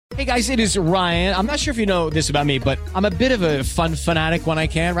Hey guys, it is Ryan. I'm not sure if you know this about me, but I'm a bit of a fun fanatic when I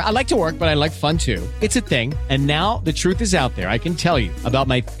can. I like to work, but I like fun too. It's a thing. And now the truth is out there. I can tell you about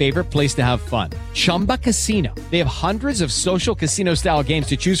my favorite place to have fun. Chumba Casino. They have hundreds of social casino style games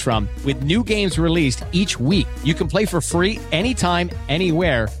to choose from with new games released each week. You can play for free anytime,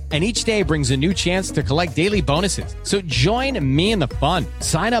 anywhere. And each day brings a new chance to collect daily bonuses. So join me in the fun.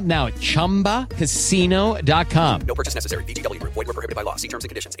 Sign up now at ChumbaCasino.com. No purchase necessary. VGW Group. Void where prohibited by law. See terms and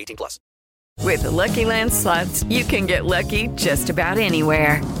conditions. 18+. With the Lucky Land Slots, you can get lucky just about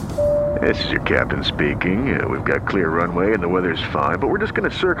anywhere. This is your captain speaking. We've got clear runway and the weather's fine, but we're just going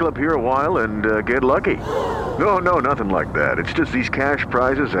to circle up here a while and get lucky. No, nothing like that. It's just these cash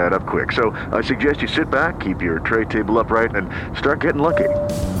prizes add up quick. So I suggest you sit back, keep your tray table upright, and start getting lucky.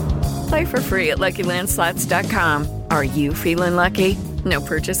 Play for free at LuckyLandSlots.com. Are you feeling lucky? No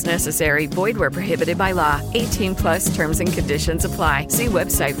purchase necessary. Void where prohibited by law. 18+ terms and conditions apply. See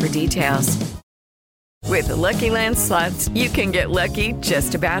website for details. With the Lucky Land Slots, you can get lucky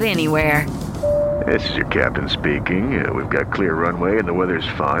just about anywhere. This is your captain speaking. We've got clear runway and the weather's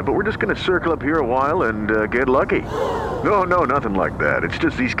fine, but we're just going to circle up here a while and get lucky. No, nothing like that. It's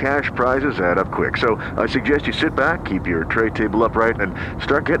just these cash prizes add up quick. So I suggest you sit back, keep your tray table upright, and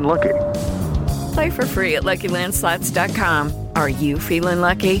start getting lucky. Play for free at LuckyLandSlots.com. Are you feeling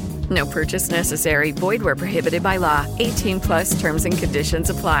lucky? No purchase necessary. Void where prohibited by law. 18+ terms and conditions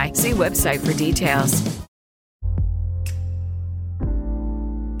apply. See website for details.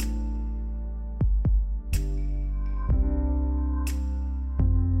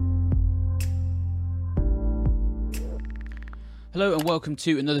 Hello and welcome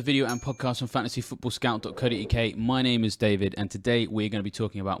to another video and podcast on fantasyfootballscout.co.uk. My name is David and today we're going to be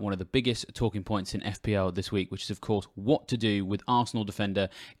talking about one of the biggest talking points in FPL this week, which is of course what to do with Arsenal defender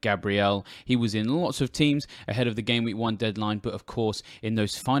Gabriel. He was in lots of teams ahead of the game week 1 deadline, but of course in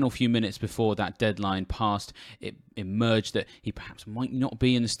those final few minutes before that deadline passed, it emerged that he perhaps might not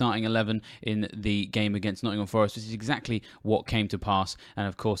be in the starting 11 in the game against Nottingham Forest, which is exactly what came to pass. And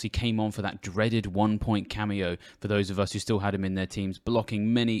of course he came on for that dreaded 1-point cameo for those of us who still had him in their teams,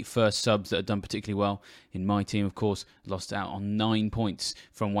 blocking many first subs that had done particularly well. In my team, of course, lost out on 9 points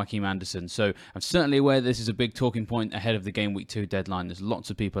from Joachim Andersen. So I'm certainly aware this is a big talking point ahead of the game week 2 deadline. There's lots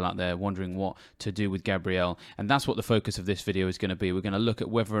of people out there wondering what to do with Gabriel, and that's what the focus of this video is going to be. We're going to look at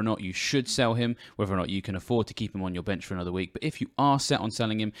whether or not you should sell him, whether or not you can afford to keep him on your bench for another week. But if you are set on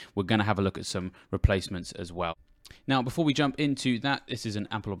selling him, we're going to have a look at some replacements as well. Now, before we jump into that, this is an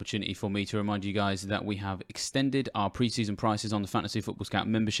ample opportunity for me to remind you guys that we have extended our pre-season prices on the Fantasy Football Scout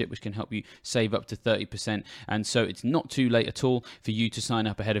membership, which can help you save up to 30%. And so it's not too late at all for you to sign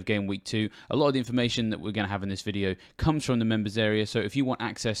up ahead of game week 2. A lot of the information that we're going to have in this video comes from the members area. So if you want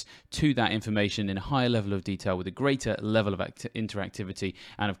access to that information in a higher level of detail with a greater level of interactivity,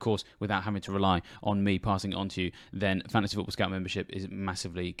 and of course, without having to rely on me passing it on to you, then Fantasy Football Scout membership is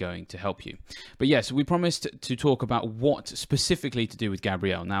massively going to help you. But yes, we promised to talk about what specifically to do with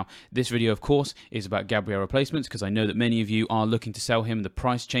Gabriel. Now, this video, of course, is about Gabriel replacements because I know that many of you are looking to sell him. The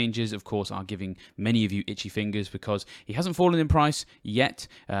price changes, of course, are giving many of you itchy fingers because he hasn't fallen in price yet.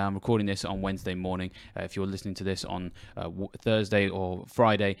 I'm recording this on Wednesday morning. If you're listening to this on Thursday or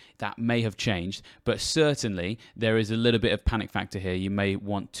Friday, that may have changed, but certainly there is a little bit of panic factor here. You may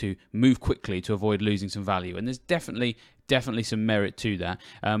want to move quickly to avoid losing some value, and there's definitely some merit to that.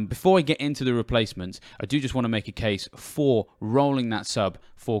 Before I get into the replacements, I do just want to make a case for rolling that sub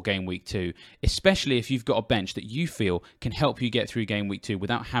for game week 2, especially if you've got a bench that you feel can help you get through game week 2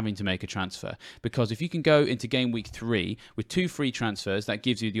 without having to make a transfer. Because if you can go into game week 3 with 2 free transfers, that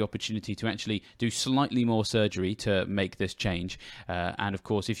gives you the opportunity to actually do slightly more surgery to make this change. And of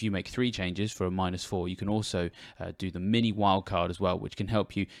course, if you make 3 changes for a -4, you can also do the mini wildcard as well, which can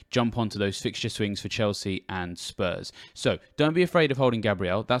help you jump onto those fixture swings for Chelsea and Spurs. So don't be afraid of holding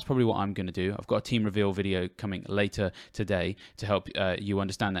Gabriel. That's probably what I'm going to do. I've got a team reveal video coming later today to help you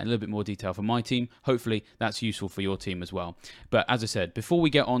understand that in a little bit more detail for my team. Hopefully that's useful for your team as well. But as I said, before we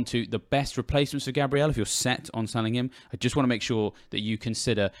get on to the best replacements for Gabriel, if you're set on selling him, I just want to make sure that you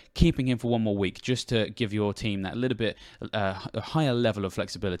consider keeping him for one more week just to give your team that little bit a higher level of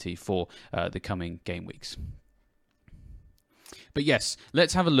flexibility for the coming game weeks. But yes,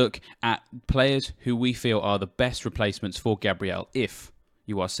 let's have a look at players who we feel are the best replacements for Gabriel if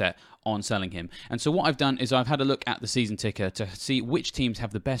you are set on selling him. And so what I've done is I've had a look at the season ticker to see which teams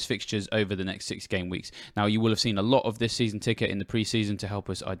have the best fixtures over the next 6 game weeks. Now, you will have seen a lot of this season ticker in the preseason to help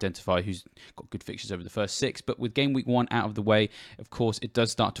us identify who's got good fixtures over the first 6. But with game week 1 out of the way, of course, it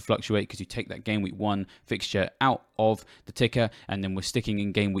does start to fluctuate because you take that game week 1 fixture out of the ticker, and then we're sticking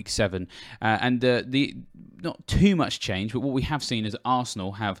in game week 7. And the not too much change, but what we have seen is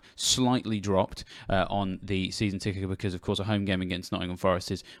Arsenal have slightly dropped on the season ticker because, of course, a home game against Nottingham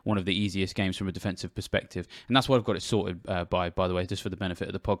Forest is one of the easiest games from a defensive perspective. And that's what I've got it sorted by the way, just for the benefit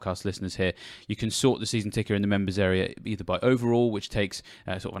of the podcast listeners here. You can sort the season ticker in the members area either by overall, which takes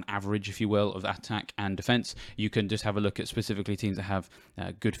sort of an average, if you will, of attack and defence. You can just have a look at specifically teams that have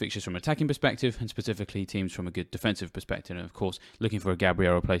good fixtures from an attacking perspective and specifically teams from a good defensive perspective. And, of course, looking for a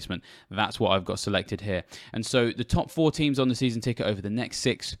Gabriel replacement, that's what I've got selected here. And so the top 4 teams on the season ticker over the next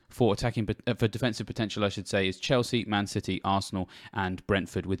 6 for defensive potential, I should say, is Chelsea, Man City, Arsenal and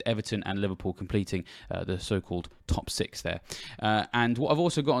Brentford, with Everton and Liverpool completing the so-called top 6 there. And what I've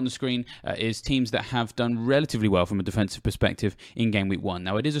also got on the screen is teams that have done relatively well from a defensive perspective in game week 1.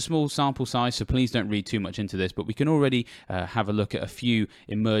 Now, it is a small sample size, so please don't read too much into this, but we can already have a look at a few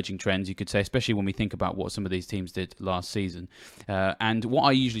emerging trends, you could say, especially when we think about what some of these teams did last season. And what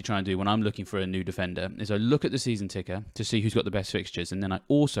I usually try and do when I'm looking for a new defender is I look at the season ticker to see who's got the best fixtures, and then I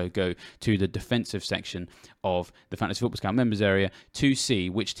also go to the defensive section of the Fantasy Football Scout members area to see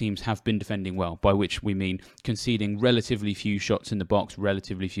which teams have been defending well, by which we mean conceding relatively few shots in the box,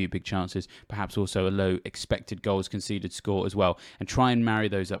 relatively few big chances, perhaps also a low expected goals conceded score as well, and try and marry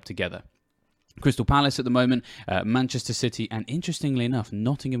those up together. Crystal Palace at the moment, Manchester City, and interestingly enough,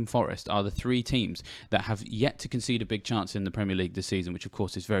 Nottingham Forest are the 3 teams that have yet to concede a big chance in the Premier League this season, which of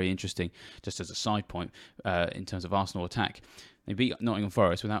course is very interesting, just as a side point in terms of Arsenal attack. They beat Nottingham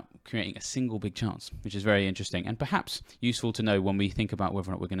Forest without creating a single big chance, which is very interesting and perhaps useful to know when we think about whether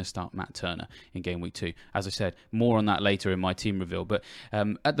or not we're going to start Matt Turner in game week 2. As I said, more on that later in my team reveal. But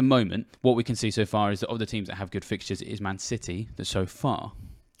at the moment, what we can see so far is that of the teams that have good fixtures, it is Man City that so far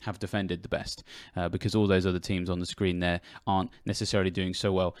have defended the best, because all those other teams on the screen there aren't necessarily doing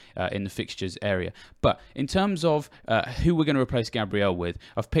so well in the fixtures area. But in terms of who we're going to replace Gabriel with,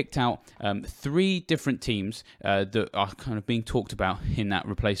 I've picked out 3 different teams that are kind of being talked about in that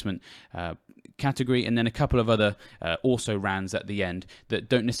replacement category, and then a couple of other also rans at the end that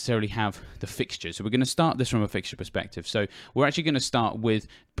don't necessarily have the fixtures. So we're going to start this from a fixture perspective. So we're actually going to start with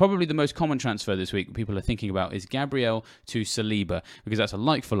probably the most common transfer this week people are thinking about is Gabriel to Saliba, because that's a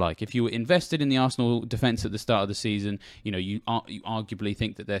like for like. If you were invested in the Arsenal defence at the start of the season, you arguably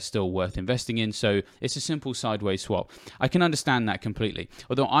think that they're still worth investing in. So it's a simple sideways swap. I can understand that completely.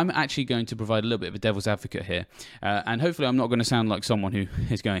 Although I'm actually going to provide a little bit of a devil's advocate here, and hopefully I'm not going to sound like someone who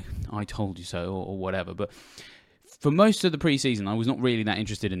is going, "I told you so," or whatever. But for most of the pre-season, I was not really that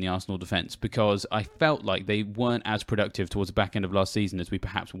interested in the Arsenal defence because I felt like they weren't as productive towards the back end of last season as we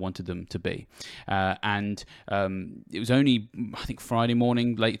perhaps wanted them to be. And it was only, I think, Friday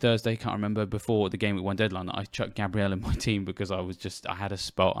morning, late Thursday, can't remember, before the game week 1 deadline, that I chucked Gabriel in my team because I had a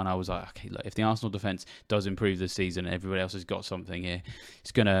spot and I was like, okay, look, if the Arsenal defence does improve this season and everybody else has got something here,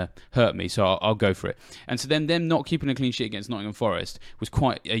 it's going to hurt me, so I'll go for it. And so then them not keeping a clean sheet against Nottingham Forest was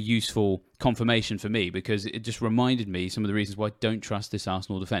quite a useful confirmation for me, because it just reminded me some of the reasons why I don't trust this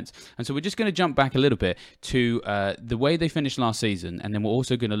Arsenal defence. And so we're just going to jump back a little bit to the way they finished last season, and then we're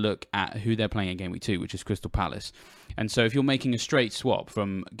also going to look at who they're playing in game week 2, which is Crystal Palace. And so if you're making a straight swap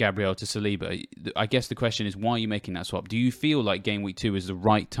from Gabriel to Saliba, I guess the question is, why are you making that swap? Do you feel like game week 2 is the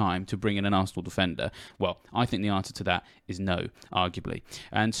right time to bring in an Arsenal defender? Well, I think the answer to that is no, arguably.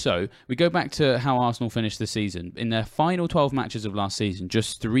 And so we go back to how Arsenal finished the season. In their final 12 matches of last season,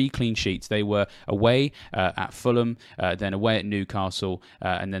 just 3 clean sheets. They were away at Fulham, then away at Newcastle,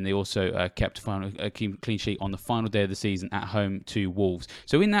 and then they also kept a clean sheet on the final day of the season at home to Wolves.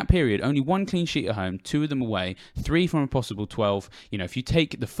 So in that period, only 1 clean sheet at home, 2 of them away, 3 from a possible 12. If you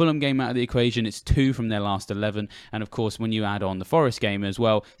take the Fulham game out of the equation, it's 2 from their last 11. And of course, when you add on the Forest game as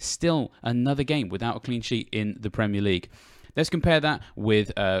well, still another game without a clean sheet in the Premier League. Let's compare that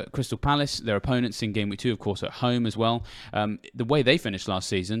with Crystal Palace, their opponents in game week 2, of course, at home as well. The way they finished last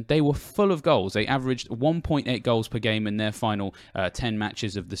season, they were full of goals. They averaged 1.8 goals per game in their final 10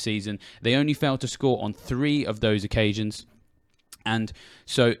 matches of the season. They only failed to score on 3 of those occasions. And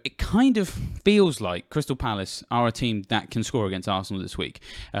so it kind of feels like Crystal Palace are a team that can score against Arsenal this week.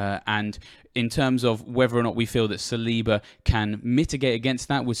 And in terms of whether or not we feel that Saliba can mitigate against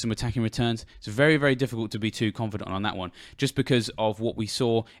that with some attacking returns, it's very, very difficult to be too confident on that one. Just because of what we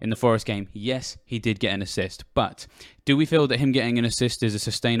saw in the Forest game, yes, he did get an assist. But do we feel that him getting an assist is a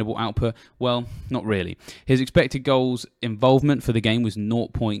sustainable output? Well, not really. His expected goals involvement for the game was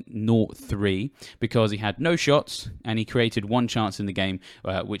 0.03 because he had no shots and he created 1 chance in the game,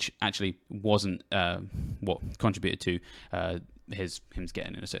 which actually wasn't what contributed to him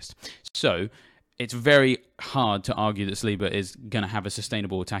getting an assist. So it's very hard to argue that Saliba is going to have a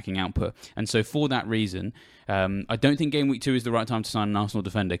sustainable attacking output. And so for that reason, I don't think game week 2 is the right time to sign an Arsenal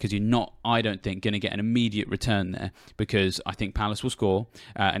defender, because you're not, I don't think, going to get an immediate return there, because I think Palace will score,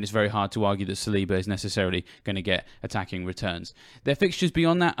 and it's very hard to argue that Saliba is necessarily going to get attacking returns. Their fixtures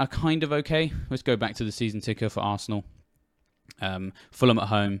beyond that are kind of okay. Let's go back to the season ticker for Arsenal. Fulham at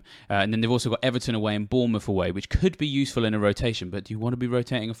home, and then they've also got Everton away and Bournemouth away, which could be useful in a rotation, but do you want to be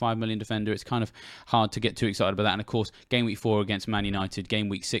rotating a 5 million defender? It's kind of hard to get too excited about that. And of course, game week 4 against Man United, game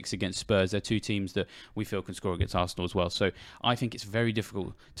week 6 against Spurs, they're two teams that we feel can score against Arsenal as well. So I think it's very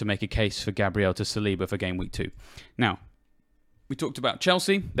difficult to make a case for Gabriel to Saliba for game week 2. Now, we talked about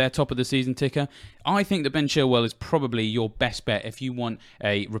Chelsea, they're top of the season ticker. I think that Ben Chilwell is probably your best bet if you want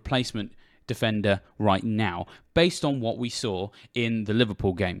a replacement defender right now, based on what we saw in the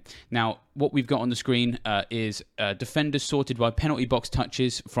Liverpool game. Now, what we've got on the screen is defenders sorted by penalty box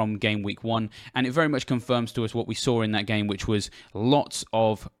touches from game week 1, and it very much confirms to us what we saw in that game, which was lots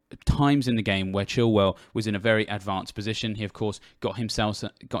of times in the game where Chilwell was in a very advanced position. He, of course, got himself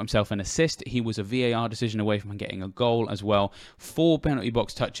an assist. He was a VAR decision away from getting a goal as well. 4 penalty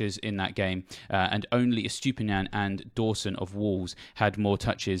box touches in that game, and only Estupiñán and Dawson of Wolves had more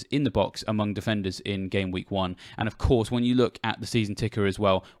touches in the box among defenders in game week 1. And of course, when you look at the season ticker as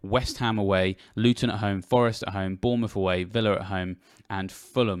well, West Ham away, Luton at home, Forest at home, Bournemouth away, Villa at home, and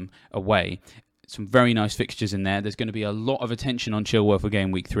Fulham away. Some very nice fixtures in there. There's going to be a lot of attention on Chilwell for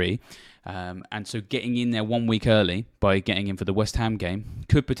game week 3. And so getting in there 1 week early by getting in for the West Ham game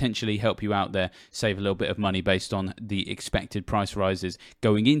could potentially help you out there, save a little bit of money based on the expected price rises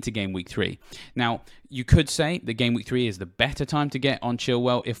going into game week 3. Now, you could say that game week 3 is the better time to get on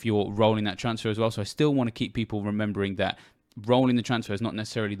Chilwell if you're rolling that transfer as well. So I still want to keep people remembering that rolling the transfer is not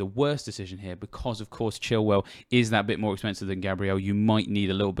necessarily the worst decision here, because of course Chilwell is that bit more expensive than Gabriel. You might need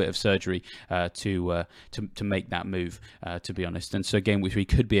a little bit of surgery to make that move, to be honest. And so game week 3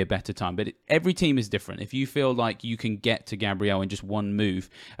 could be a better time, but every team is different. If you feel like you can get to Gabriel in just one move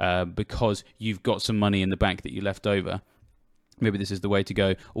because you've got some money in the bank that you left over, maybe this is the way to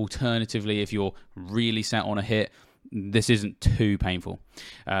go. Alternatively, if you're really set on a hit, this isn't too painful.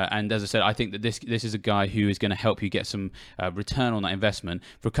 And as I said, I think that this is a guy who is going to help you get some return on that investment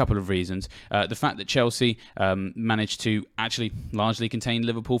for a couple of reasons. The fact that Chelsea managed to actually largely contain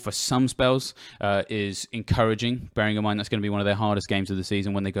Liverpool for some spells is encouraging, bearing in mind that's going to be one of their hardest games of the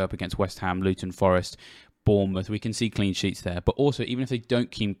season when they go up against West Ham, Luton, Forest, Bournemouth. We can see clean sheets there. But also, even if they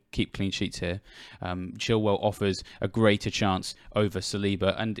don't keep clean sheets here, Chilwell offers a greater chance over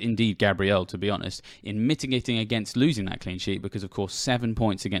Saliba and indeed Gabriel, to be honest, in mitigating against losing that clean sheet, because of course 7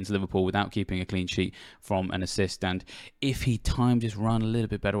 points against Liverpool without keeping a clean sheet from an assist. And if he timed his run a little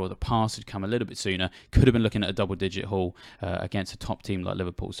bit better, or the pass had come a little bit sooner, could have been looking at a double-digit haul against a top team like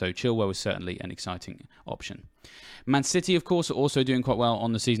Liverpool. So Chilwell was certainly an exciting option. Man City, of course, are also doing quite well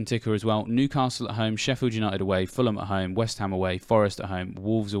on the season ticker as well. Newcastle at home, Sheffield United away, Fulham at home, West Ham away, Forest at home,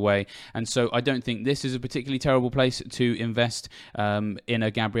 Wolves away. And so I don't think this is a particularly terrible place to invest in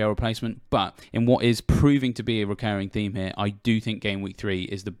a Gabriel replacement. But in what is proving to be a recurring theme here, I do think game week 3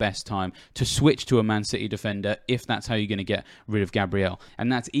 is the best time to switch to a Man City defender if that's how you're going to get rid of Gabriel.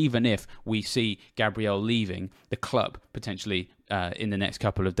 And that's even if we see Gabriel leaving the club potentially in the next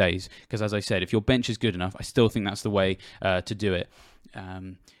couple of days, because as I said, if your bench is good enough, I still think that's the way to do it.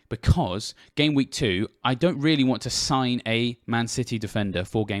 Because game week 2, I don't really want to sign a Man City defender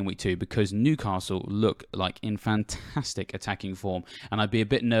for game week 2, because Newcastle look like in fantastic attacking form, and I'd be a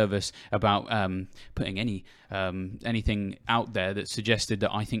bit nervous about putting anything out there that suggested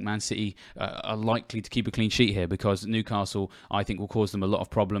that I think Man City are likely to keep a clean sheet here, because Newcastle, I think, will cause them a lot of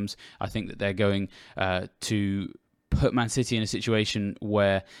problems. I think that they're going to put Man City in a situation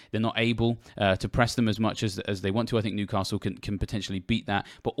where they're not able to press them as much as they want to. I think Newcastle can potentially beat that.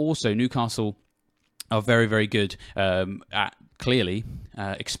 But also, Newcastle are very, very good at clearly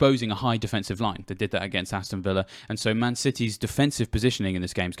exposing a high defensive line. They did that against Aston Villa. And so Man City's defensive positioning in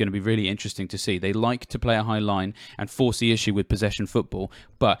this game is going to be really interesting to see. They like to play a high line and force the issue with possession football.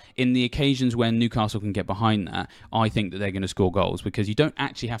 But in the occasions when Newcastle can get behind that, I think that they're going to score goals, because you don't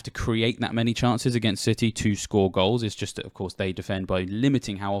actually have to create that many chances against City to score goals. It's just that, of course, they defend by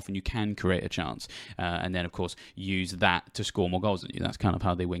limiting how often you can create a chance. And then, of course, use that to score more goals than you. That's kind of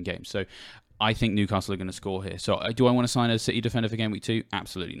how they win games. So I think Newcastle are going to score here. So do I want to sign a City defender for game week 2?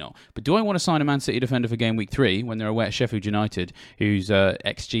 Absolutely not. But do I want to sign a Man City defender for game week 3 when they're away at Sheffield United, whose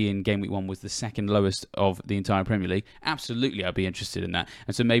XG in game week 1 was the second lowest of the entire Premier League? Absolutely, I'd be interested in that.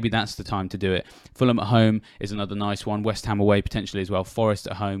 And so maybe that's the time to do it. Fulham at home is another nice one. West Ham away potentially as well. Forest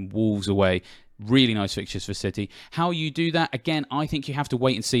at home. Wolves away. Really nice fixtures for City. How you do that, again, I think you have to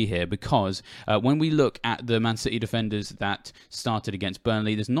wait and see here, because when we look at the Man City defenders that started against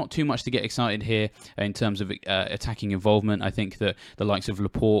Burnley, there's not too much to get excited here in terms of attacking involvement. I think that the likes of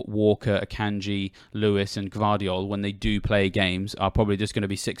Laporte, Walker, Akanji, Lewis and Gvardiol, when they do play games, are probably just going to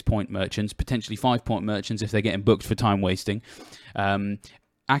be 6-point merchants, potentially 5-point merchants if they're getting booked for time wasting.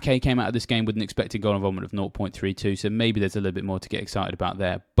 Ake came out of this game with an expected goal involvement of 0.32, so maybe there's a little bit more to get excited about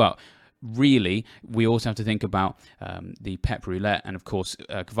there. But really, we also have to think about the Pep Roulette, and of course,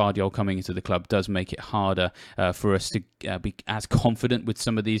 Gvardiol coming into the club does make it harder for us to be as confident with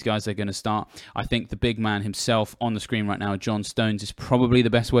some of these guys that are going to start. I think the big man himself on the screen right now, John Stones, is probably the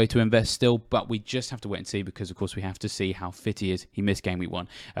best way to invest still, but we just have to wait and see, because of course we have to see how fit he is. He missed game week 1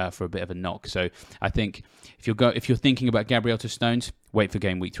 for a bit of a knock, so I think if you're thinking about Gabriel to Stones, wait for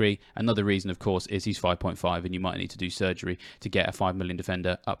game week 3. Another reason, of course, is he's 5.5, and you might need to do surgery to get a 5 million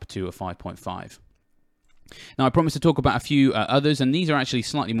defender up to a 5.5. Now, I promised to talk about a few others, and these are actually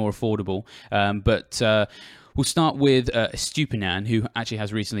slightly more affordable, but we'll start with Estupiñán, who actually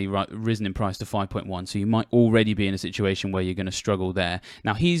has recently risen in price to 5.1, so you might already be in a situation where you're going to struggle there.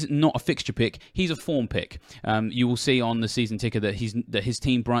 Now, he's not a fixture pick, he's a form pick. You will see on the season ticker that his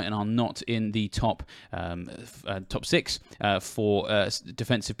team, Brighton, are not in the top 6 for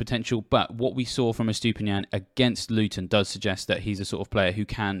defensive potential, but what we saw from Estupiñán against Luton does suggest that he's a sort of player who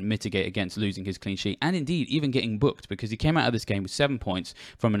can mitigate against losing his clean sheet, and indeed even getting booked, because he came out of this game with 7 points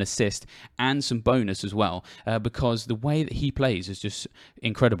from an assist and some bonus as well. Because the way that he plays is just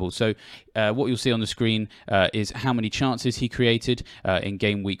incredible. So what you'll see on the screen is how many chances he created in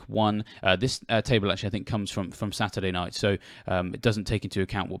game week 1. This table actually I think comes from Saturday night, so it doesn't take into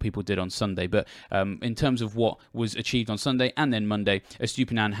account what people did on Sunday. But in terms of what was achieved on Sunday and then Monday,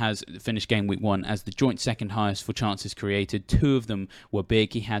 Estupiñán has finished game week 1 as the joint second highest for chances created. 2 of them were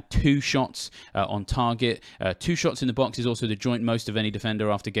big. He had 2 shots on target. 2 shots in the box is also the joint most of any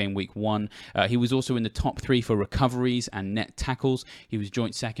defender after game week 1. He was also in the top 3 for recoveries and net tackles. He was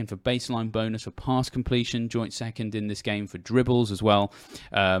joint second for baseline bonus for pass completion, joint second in this game for dribbles as well.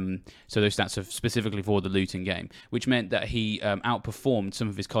 So those stats are specifically for the Luton game, which meant that he outperformed some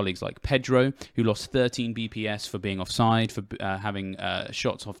of his colleagues like Pedro, who lost 13 BPS for being offside, for having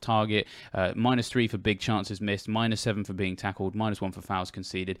shots off target, -3 for big chances missed, -7 for being tackled, -1 for fouls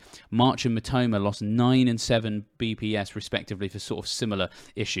conceded. March and Matoma lost 9 and 7 BPS respectively for sort of similar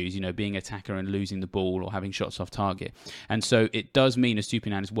issues, being attacker and losing the ball or having shots off target. And so it does mean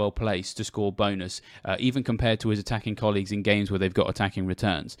Estupiñán is well placed to score bonus, even compared to his attacking colleagues in games where they've got attacking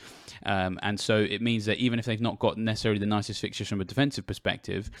returns. And so it means that even if they've not got necessarily the nicest fixtures from a defensive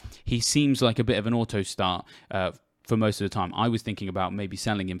perspective, he seems like a bit of an auto start for most of the time. I was thinking about maybe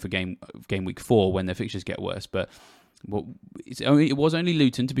selling him for game week 4 when their fixtures get worse, but it was only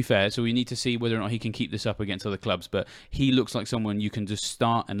Luton, to be fair, so we need to see whether or not he can keep this up against other clubs. But he looks like someone you can just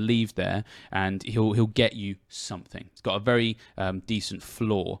start and leave there, and he'll get you something. He's got a very decent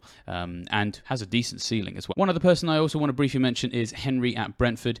floor and has a decent ceiling as well. One other person I also want to briefly mention is Henry at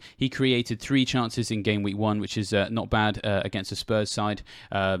Brentford. He created 3 chances in game week 1, which is not bad against a Spurs side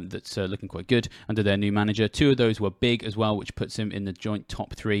that's looking quite good under their new manager. 2 of those were big as well, which puts him in the joint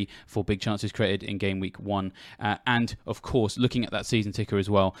top 3 for big chances created in game week 1. And of course, looking at that season ticker as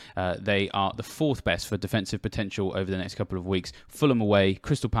well, they are the 4th best for defensive potential over the next couple of weeks. Fulham away,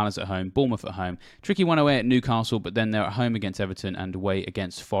 Crystal Palace at home, Bournemouth at home, tricky one away at Newcastle, but then they're at home against Everton and away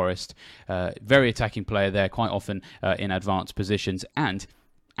against Forest. Very attacking player there, quite often in advanced positions, and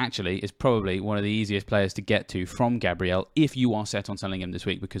actually is probably one of the easiest players to get to from Gabriel if you are set on selling him this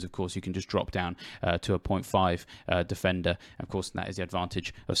week, because of course you can just drop down to a 0.5 defender. Of course, that is the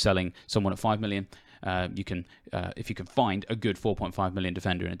advantage of selling someone at 5 million. You can, if you can find a good 4.5 million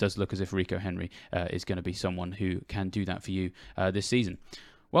defender, and it does look as if Rico Henry is going to be someone who can do that for you this season.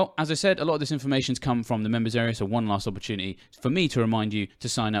 Well, as I said, a lot of this information's come from the members area, so one last opportunity for me to remind you to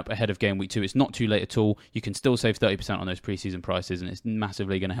sign up ahead of game week 2. It's not too late at all. You can still save 30% on those preseason prices, and it's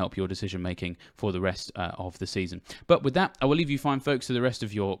massively going to help your decision making for the rest of the season. But with that, I will leave you fine, folks, to the rest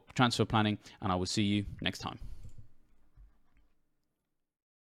of your transfer planning, and I will see you next time.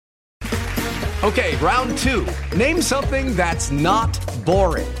 Okay, round 2. Name something that's not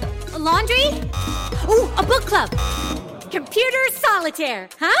boring. A laundry? Ooh, a book club. Computer solitaire,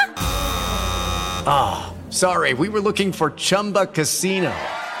 huh? Ah, sorry, we were looking for Chumba Casino.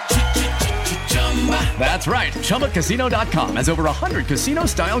 That's right, ChumbaCasino.com has over 100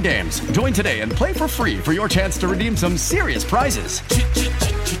 casino-style games. Join today and play for free for your chance to redeem some serious prizes.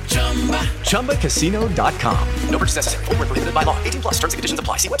 ChumbaCasino.com. No purchase necessary. Void where prohibited by law. 18+. Terms and conditions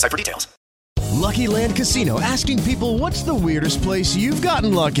apply. See website for details. Lucky Land Casino, asking people, what's the weirdest place you've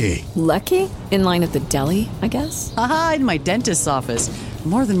gotten lucky? Lucky? In line at the deli, I guess? Aha, in my dentist's office.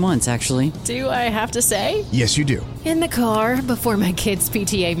 More than once, actually. Do I have to say? Yes, you do. In the car before my kids'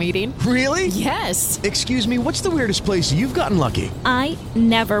 PTA meeting. Really? Yes. Excuse me, what's the weirdest place you've gotten lucky? I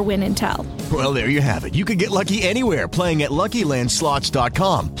never win and tell. Well, there you have it. You can get lucky anywhere, playing at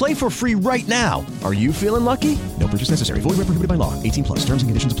LuckyLandSlots.com. Play for free right now. Are you feeling lucky? No purchase necessary. Void where prohibited by law. 18 plus. Terms and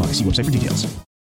conditions apply. See website for details.